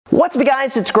What's up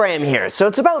guys, it's Graham here. So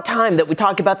it's about time that we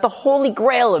talk about the holy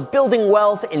grail of building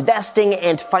wealth, investing,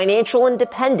 and financial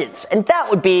independence, and that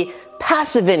would be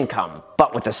passive income,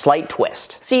 but with a slight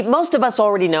twist. See, most of us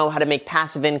already know how to make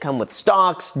passive income with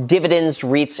stocks, dividends,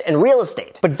 REITs, and real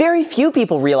estate. But very few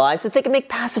people realize that they can make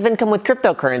passive income with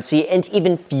cryptocurrency, and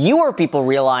even fewer people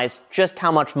realize just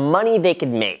how much money they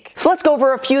can make. So let's go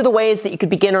over a few of the ways that you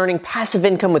could begin earning passive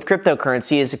income with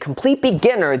cryptocurrency as a complete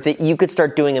beginner that you could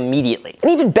start doing immediately.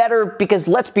 And even better, because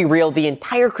let's be real, the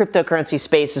entire cryptocurrency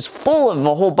space is full of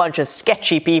a whole bunch of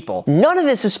sketchy people. None of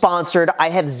this is sponsored.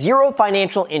 I have zero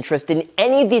financial interest in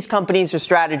any of these companies or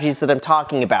strategies that I'm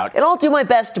talking about, and I'll do my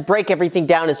best to break everything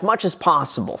down as much as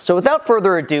possible. So without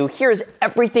further ado, here's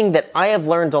everything that I have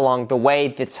learned along the way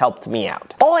that's helped me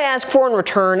out. All I ask for in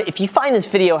return, if you find this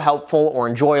video helpful or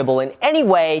enjoyable in any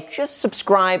way, just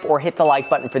subscribe or hit the like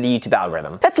button for the YouTube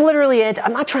algorithm. That's literally it.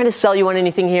 I'm not trying to sell you on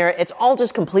anything here. It's all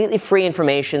just completely free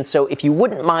information, so if you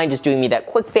wouldn't mind just doing me that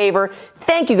quick favor,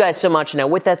 thank you guys so much. Now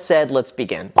with that said, let's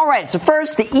begin. Alright, so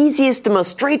first, the easiest and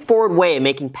most straightforward way of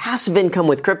making passive income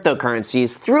with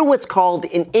cryptocurrencies through what's called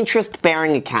an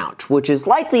interest-bearing account, which is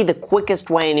likely the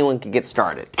quickest way anyone could get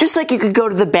started. Just like you could go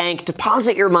to the bank,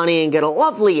 deposit your money, and get a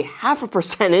lovely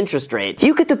 0.5% interest rate,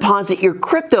 you could deposit your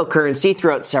cryptocurrency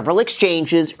throughout several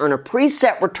exchanges, earn a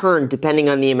preset return depending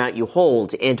on the amount you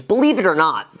hold, and believe it or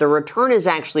not, the return is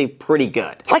actually pretty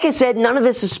good. Like I said, none of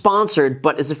this is sponsored,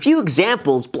 but as a few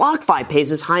examples, BlockFi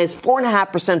pays as high as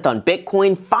 4.5% on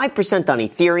Bitcoin, 5% on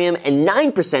Ethereum, and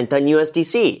 9% on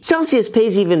USDC. Celsius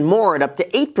pays even more at up to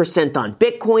 8% on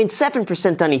Bitcoin,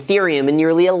 7% on Ethereum, and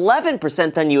nearly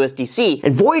 11% on USDC,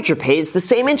 and Voyager pays the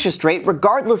same interest rate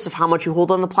regardless of how much you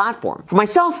hold on the platform. For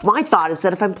myself, my thought is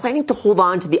that if I'm planning to hold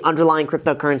on to the underlying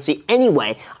cryptocurrency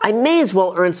anyway, I may as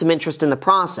well earn some interest in the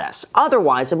process.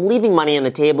 Otherwise, I'm leaving money on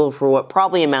the table for what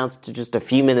probably amounts to just a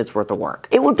few minutes worth of work.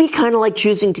 It would be kind of like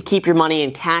choosing to keep your money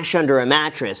in cash under a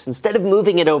mattress instead of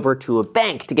moving it over to a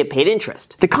bank to get paid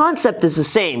interest. The concept is the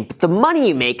same, but the money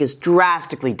you make is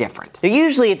drastically different. Now,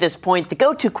 usually at this point, the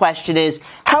go-to question is,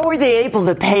 how are they able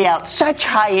to pay out such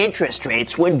high interest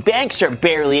rates when banks are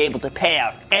barely able to pay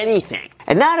out anything?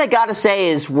 And that, I gotta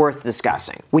say, is worth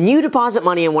discussing. When you deposit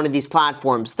money on one of these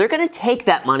platforms, they're gonna take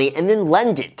that money and then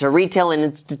lend it to retail and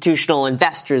institutional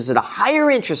investors at a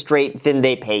higher interest rate than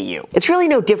they pay you. It's really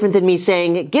no different than me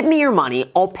saying, give me your money,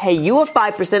 I'll pay you a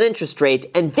 5% interest rate,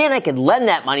 and then I can lend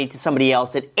that money to somebody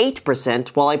else at 8%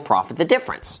 while I profit the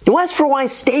difference. Now, as for why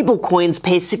stablecoins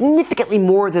pay significantly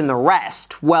more than the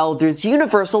rest, well, there's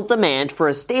universal demand for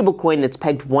a stablecoin that's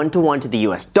pegged 1-to-1 to the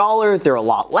US dollar, they're a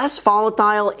lot less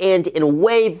volatile, and in a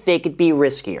way they could be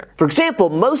riskier. For example,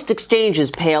 most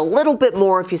exchanges pay a little bit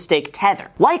more if you stake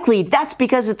Tether. Likely, that's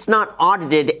because it's not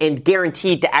audited and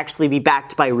guaranteed to actually be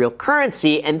backed by real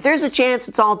currency, and there's a chance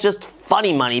it's all just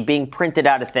funny money being printed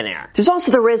out of thin air. There's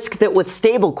also the risk that with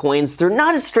stablecoins, they're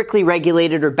not as strictly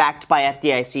regulated or backed by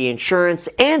FDIC insurance,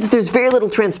 and there's very little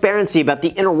transparency about the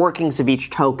inner workings of each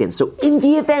token. So in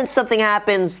the event something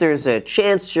happens, there's a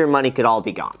chance your money could all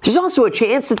be gone. There's also a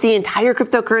chance that the entire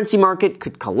cryptocurrency market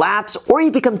could collapse, or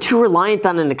you become too reliant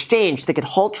on an exchange that could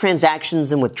halt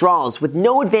transactions and withdrawals with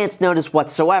no advance notice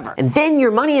whatsoever. And then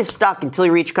your money is stuck until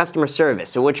you reach customer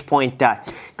service, at which point,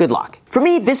 good luck. For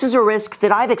me, this is a risk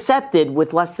that I've accepted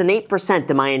with less than 8%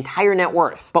 of my entire net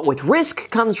worth. But with risk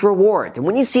comes reward. And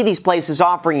when you see these places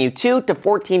offering you 2 to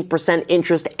 14%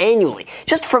 interest annually,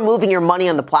 just for moving your money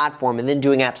on the platform and then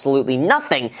doing absolutely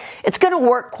nothing, it's going to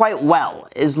work quite well,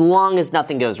 as long as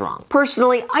nothing goes wrong.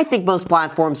 Personally, I think most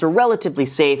platforms are relatively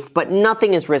safe, but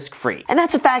nothing is risk-free. And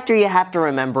that's a factor you have to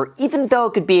remember, even though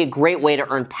it could be a great way to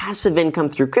earn passive income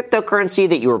through cryptocurrency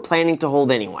that you were planning to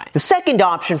hold anyway. The second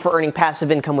option for earning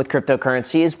passive income with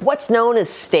cryptocurrency is what's known as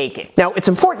staking. Now, it's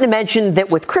important to mention that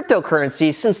with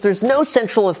cryptocurrency, since there's no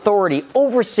central authority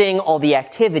overseeing all the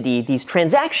activity, these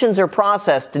transactions are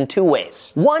processed in two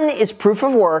ways. One is proof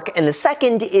of work, and the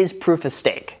second is proof of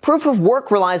stake. Proof of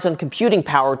work relies on computing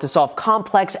power to solve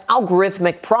complex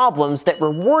algorithmic problems that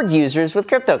reward users with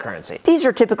cryptocurrency. These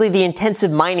are typically the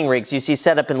intensive mining rigs you see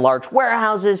set up in large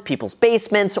warehouses, people's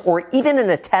basements, or even in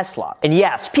a Tesla. And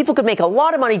yes, people could make a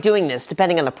lot of money doing this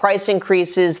depending on the price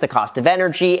increases, the cost of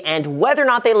energy, and whether or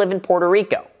not they live in Puerto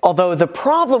Rico. Although the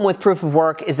problem with proof of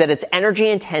work is that it's energy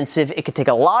intensive, it could take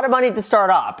a lot of money to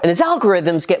start up, and as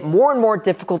algorithms get more and more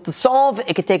difficult to solve,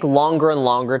 it could take longer and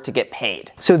longer to get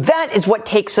paid. So that is what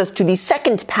takes us to the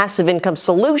second passive income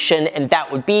solution, and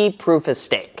that would be proof of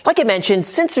stake. Like I mentioned,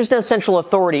 since there's no central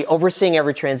authority overseeing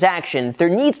every transaction, there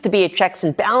needs to be a checks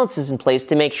and balances in place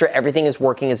to make sure everything is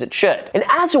working as it should. And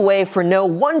as a way for no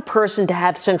one person to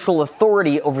have central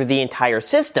authority over the entire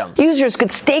system, users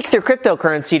could stake their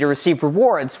cryptocurrency to receive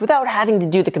rewards, once without having to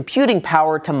do the computing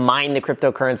power to mine the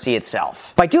cryptocurrency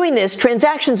itself. By doing this,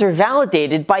 transactions are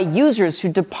validated by users who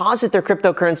deposit their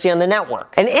cryptocurrency on the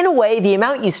network. And in a way, the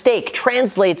amount you stake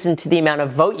translates into the amount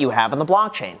of vote you have on the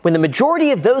blockchain. When the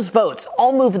majority of those votes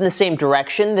all move in the same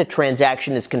direction, the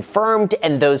transaction is confirmed,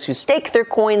 and those who stake their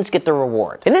coins get the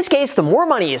reward. In this case, the more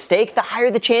money you stake, the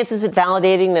higher the chances at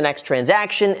validating the next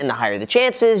transaction, and the higher the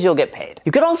chances you'll get paid.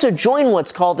 You could also join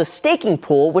what's called a staking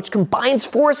pool, which combines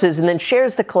forces and then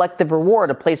shares the collective reward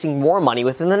of placing more money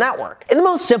within the network. In the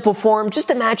most simple form, just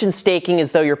imagine staking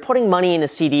as though you're putting money in a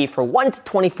CD for 1 to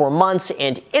 24 months,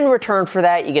 and in return for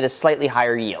that, you get a slightly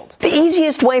higher yield. The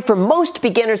easiest way for most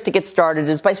beginners to get started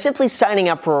is by simply signing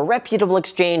up for a reputable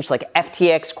exchange like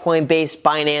FTX, Coinbase,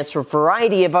 Binance, or a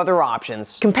variety of other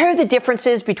options. Compare the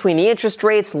differences between the interest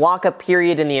rates, lockup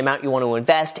period, and the amount you want to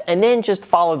invest, and then just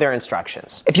follow their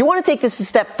instructions. If you want to take this a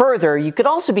step further, you could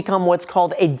also become what's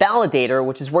called a validator,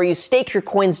 which is where you stake your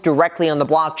coins directly on the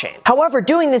blockchain. However,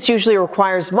 doing this usually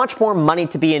requires much more money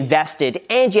to be invested,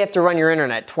 and you have to run your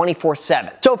internet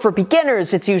 24/7. So for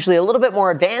beginners, it's usually a little bit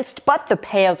more advanced, but the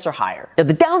payouts are higher. Now,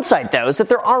 the downside, though, is that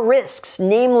there are risks,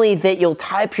 namely that you'll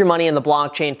tie up your money in the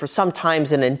blockchain for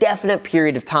sometimes an indefinite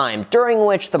period of time, during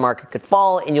which the market could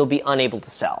fall and you'll be unable to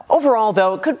sell. Overall,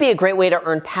 though, it could be a great way to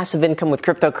earn passive income with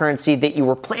cryptocurrency that you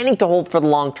were planning to hold for the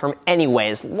long term anyway,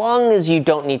 as long as you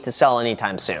don't need to sell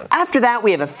anytime soon. After that,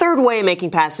 we have a third way of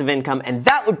making passive income, and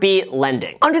that would be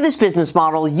lending. Under this business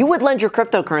model, you would lend your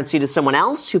cryptocurrency to someone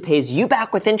else who pays you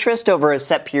back with interest over a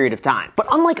set period of time. But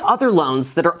unlike other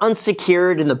loans that are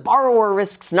unsecured and the borrower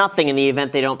risks nothing in the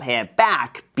event they don't pay it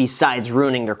back, besides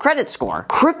ruining their credit score,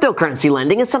 cryptocurrency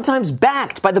lending is sometimes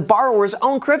backed by the borrower's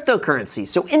own cryptocurrency.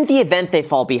 So in the event they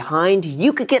fall behind,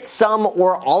 you could get some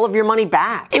or all of your money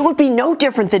back. It would be no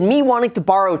different than me wanting to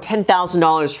borrow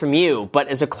 $10,000 from you, but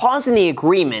as a clause in the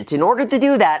agreement, in order to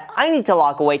do that, I need to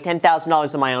lock away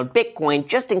 $10,000 of my own Bitcoin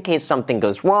just in case something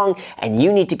goes wrong and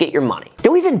you need to get your money.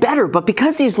 No, even better, but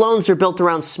because these loans are built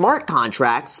around smart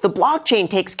contracts, the blockchain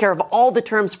takes care of all the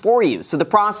terms for you, so the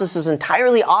process is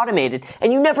entirely automated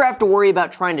and you never have to worry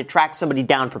about trying to track somebody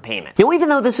down for payment. Now, even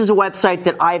though this is a website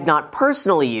that I've not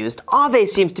personally used, Aave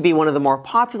seems to be one of the more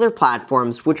popular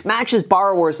platforms which matches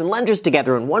borrowers and lenders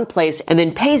together in one place and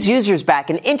then pays users back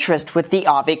in interest with the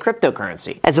Aave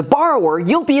cryptocurrency. As a borrower,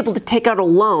 you'll be able to take out a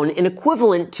loan in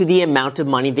equivalent to the amount of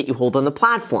money that you hold on the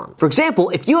platform. For example,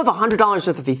 if you have $100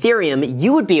 worth of Ethereum,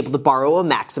 you would be able to borrow a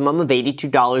maximum of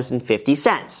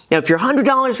 $82.50. Now, if your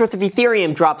 $100 worth of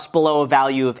Ethereum drops below a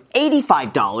value of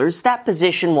 $85, that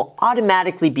position will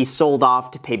automatically be sold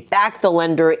off to pay back the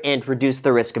lender and reduce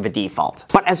the risk of a default.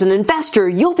 But as an investor,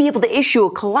 you'll be able to issue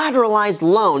a collateralized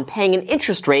loan paying an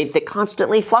interest rate that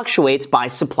constantly fluctuates by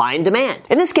supply and demand.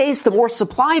 In this case, the more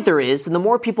supply there is and the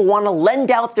more people want to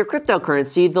lend out their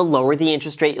cryptocurrency, the lower the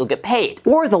interest rate you'll get paid.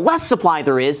 Or the less supply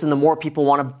there is and the more people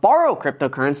want to borrow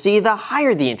cryptocurrency, the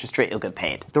higher the interest rate you'll get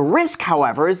paid. The risk,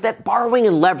 however, is that borrowing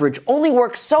and leverage only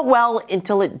works so well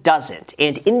until it doesn't.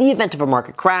 And in the event of a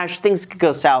market crash, things could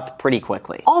go south pretty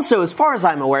quickly. Also, as far as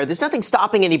I'm aware, there's nothing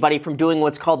stopping anybody from doing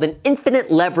what's called an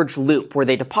infinite leverage loop, where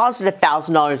they deposit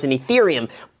 $1,000 in Ethereum,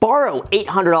 borrow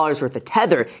 $800 worth of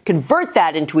Tether, convert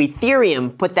that into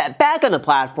Ethereum, put that back on the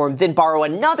platform, then borrow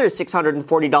another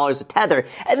 $640 of Tether,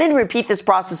 and then repeat this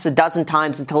process a dozen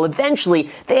times until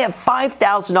eventually they have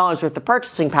 $5,000 worth of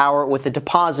purchasing power with a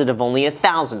deposit of only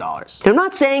 $1,000. I'm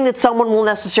not saying that someone will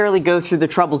necessarily go through the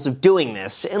troubles of doing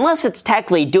this, unless it's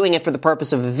technically doing it for the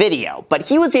purpose of a video, but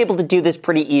he was able to do this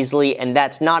pretty easily, and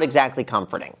that's not exactly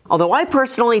comforting. Although I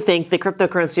personally think that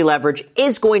cryptocurrency leverage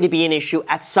is going to be an issue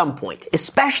at some point,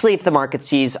 especially if the market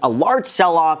sees a large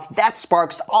sell-off that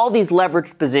sparks all these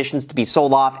leveraged positions to be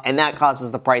sold off, and that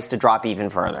causes the price to drop even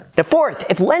further. Now, fourth,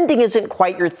 if lending isn't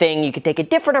quite your thing, you could take a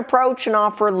different approach and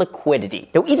offer liquidity.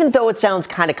 Now, even though it sounds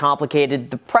kind of complicated,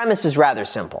 the premise is rather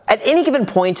simple. At any given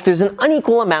point, there's an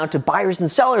unequal amount of buyers and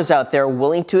sellers out there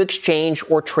willing to exchange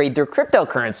or trade their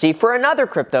cryptocurrency for another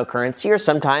cryptocurrency, or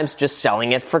sometimes just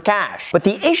selling it for cash. But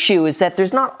the issue is that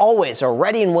there's not always a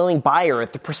ready and willing buyer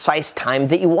at the precise time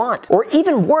that you want. Or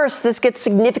even worse, this gets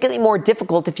significantly more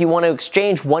difficult if you want to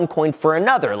exchange one coin for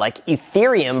another, like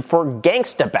Ethereum for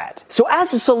GangstaBet. So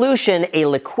as a solution, a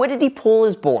liquidity pool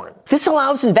is born. This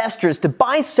allows investors to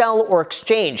buy, sell, or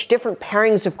exchange different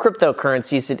pairings of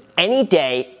cryptocurrencies at any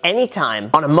day, any time,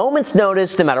 on a moment's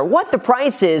notice, no matter what the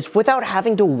price is, without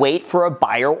having to wait for a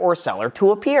buyer or seller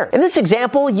to appear. In this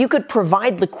example, you could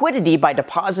provide liquidity by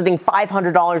depositing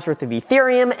 $500 $500 worth of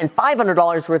Ethereum and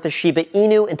 $500 worth of Shiba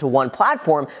Inu into one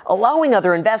platform, allowing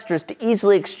other investors to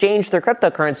easily exchange their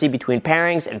cryptocurrency between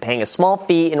pairings and paying a small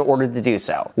fee in order to do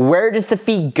so. Where does the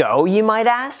fee go, you might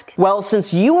ask? Well,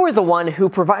 since you were the one who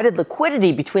provided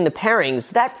liquidity between the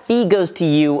pairings, that fee goes to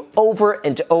you over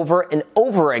and over and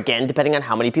over again, depending on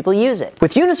how many people use it.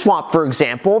 With Uniswap, for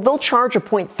example, they'll charge a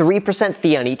 0.3%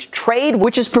 fee on each trade,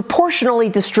 which is proportionally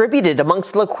distributed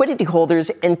amongst liquidity holders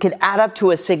and could add up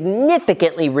to a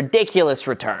significantly ridiculous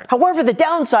return. However, the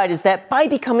downside is that by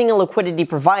becoming a liquidity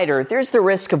provider, there's the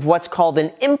risk of what's called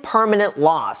an impermanent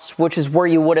loss, which is where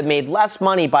you would have made less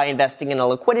money by investing in a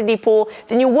liquidity pool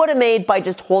than you would have made by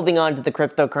just holding on to the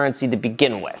cryptocurrency to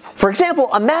begin with. For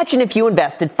example, imagine if you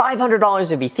invested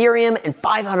 $500 of Ethereum and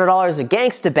 $500 of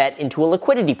GangstaBet into a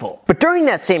liquidity pool. But during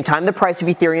that same time, the price of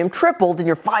Ethereum tripled and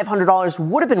your $500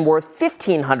 would have been worth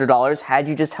 $1,500 had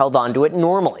you just held on to it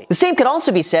normally. The same could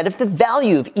also be said if the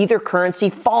value of either currency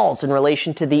falls in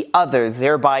relation to the other,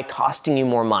 thereby costing you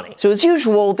more money. So as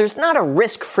usual, there's not a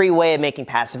risk-free way of making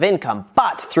passive income,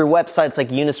 but through websites like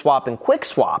Uniswap and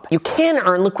QuickSwap, you can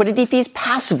earn liquidity fees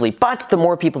passively, but the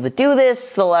more people that do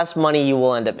this, the less money you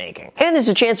will end up making. And there's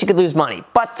a chance you could lose money,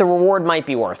 but the reward might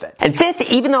be worth it. And fifth,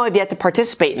 even though I've yet to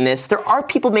participate in this, there are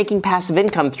people making passive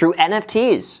income through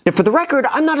NFTs. Now, for the record,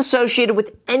 I'm not associated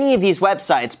with any of these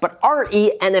websites, but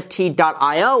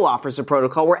RENFT.io offers a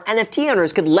protocol where NFT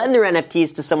owners could lend their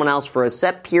NFTs to someone else for a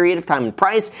set period of time and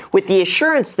price, with the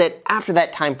assurance that after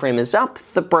that time frame is up,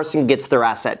 the person gets their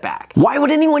asset back. Why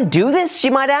would anyone do this,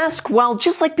 you might ask? Well,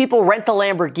 just like people rent a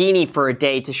Lamborghini for a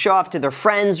day to show off to their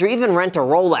friends or even rent a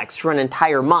Rolex for an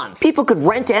entire month, people could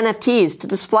rent NFTs to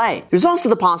display. There's also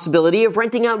the possibility of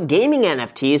renting out gaming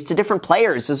NFTs to different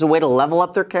players as a way to level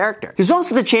up their character. There's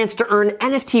also the chance to earn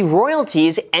NFT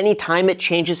royalties anytime it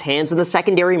changes hands in the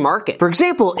secondary market. For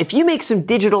example, if you make some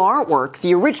digital artwork,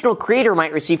 the original creator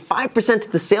might receive 5%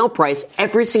 of the sale price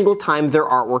every single time their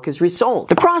artwork is resold.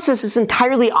 The process is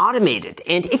entirely automated,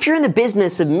 and if you're in the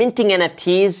business of minting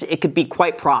NFTs, it could be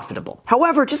quite profitable.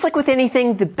 However, just like with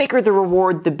anything, the bigger the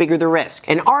reward, the bigger the risk.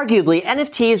 And arguably,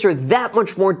 NFTs are that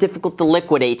much more difficult to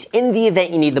liquidate in the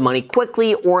event you need the money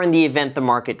quickly or in the event the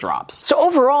market drops. So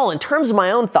overall, in terms of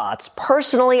my own thoughts,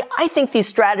 personally, I think these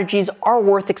strategies are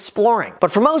worth exploring.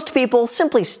 But for most people,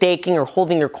 simply staking or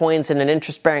holding their coins in an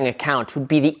interest-bearing account would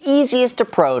be the easiest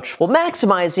approach while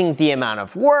maximizing the amount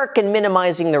of work and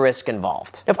minimizing the risk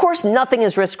involved. Of course, nothing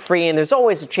is risk-free and there's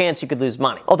always a chance you could lose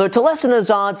money. Although to lessen those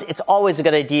odds, it's always a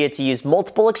good idea to use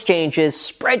multiple exchanges,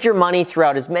 spread your money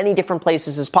throughout as many different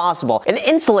places as possible, and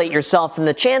insulate yourself from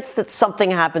the chance that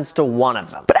something happens to one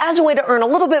of them. But as a way to earn a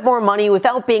little bit more money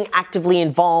without being actively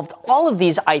involved, all of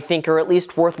these I think are at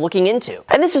least worth looking into.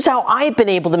 And this is how I've been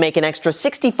able to make an extra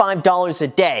 $65 a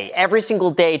day, every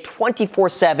single day,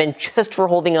 24/7, just for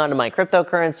holding on to my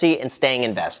cryptocurrency and staying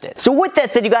invested. So with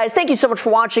that said, you guys, thank you so much for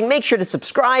watching. Make sure to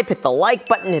subscribe, hit the like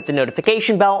button, hit the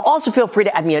notification bell. Also feel free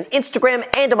to add me on Instagram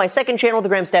and on my second channel, The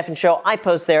Graham Stephan Show. I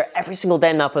post there every single day.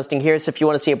 I'm not posting here, so if you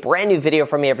want to see a brand new video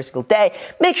from me every single day,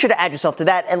 make sure to add yourself to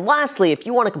that. And lastly, if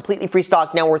you want a completely free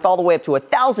stock now worth all the way up to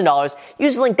 $1,000,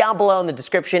 use the link down below in the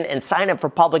description and sign up for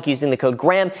Public using the code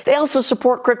GRAHAM. They also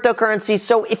support cryptocurrency,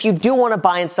 so if you do want to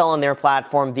buy and sell on their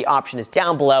platform, the option is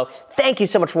down below. Thank you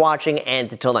so much for watching,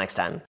 and until next time.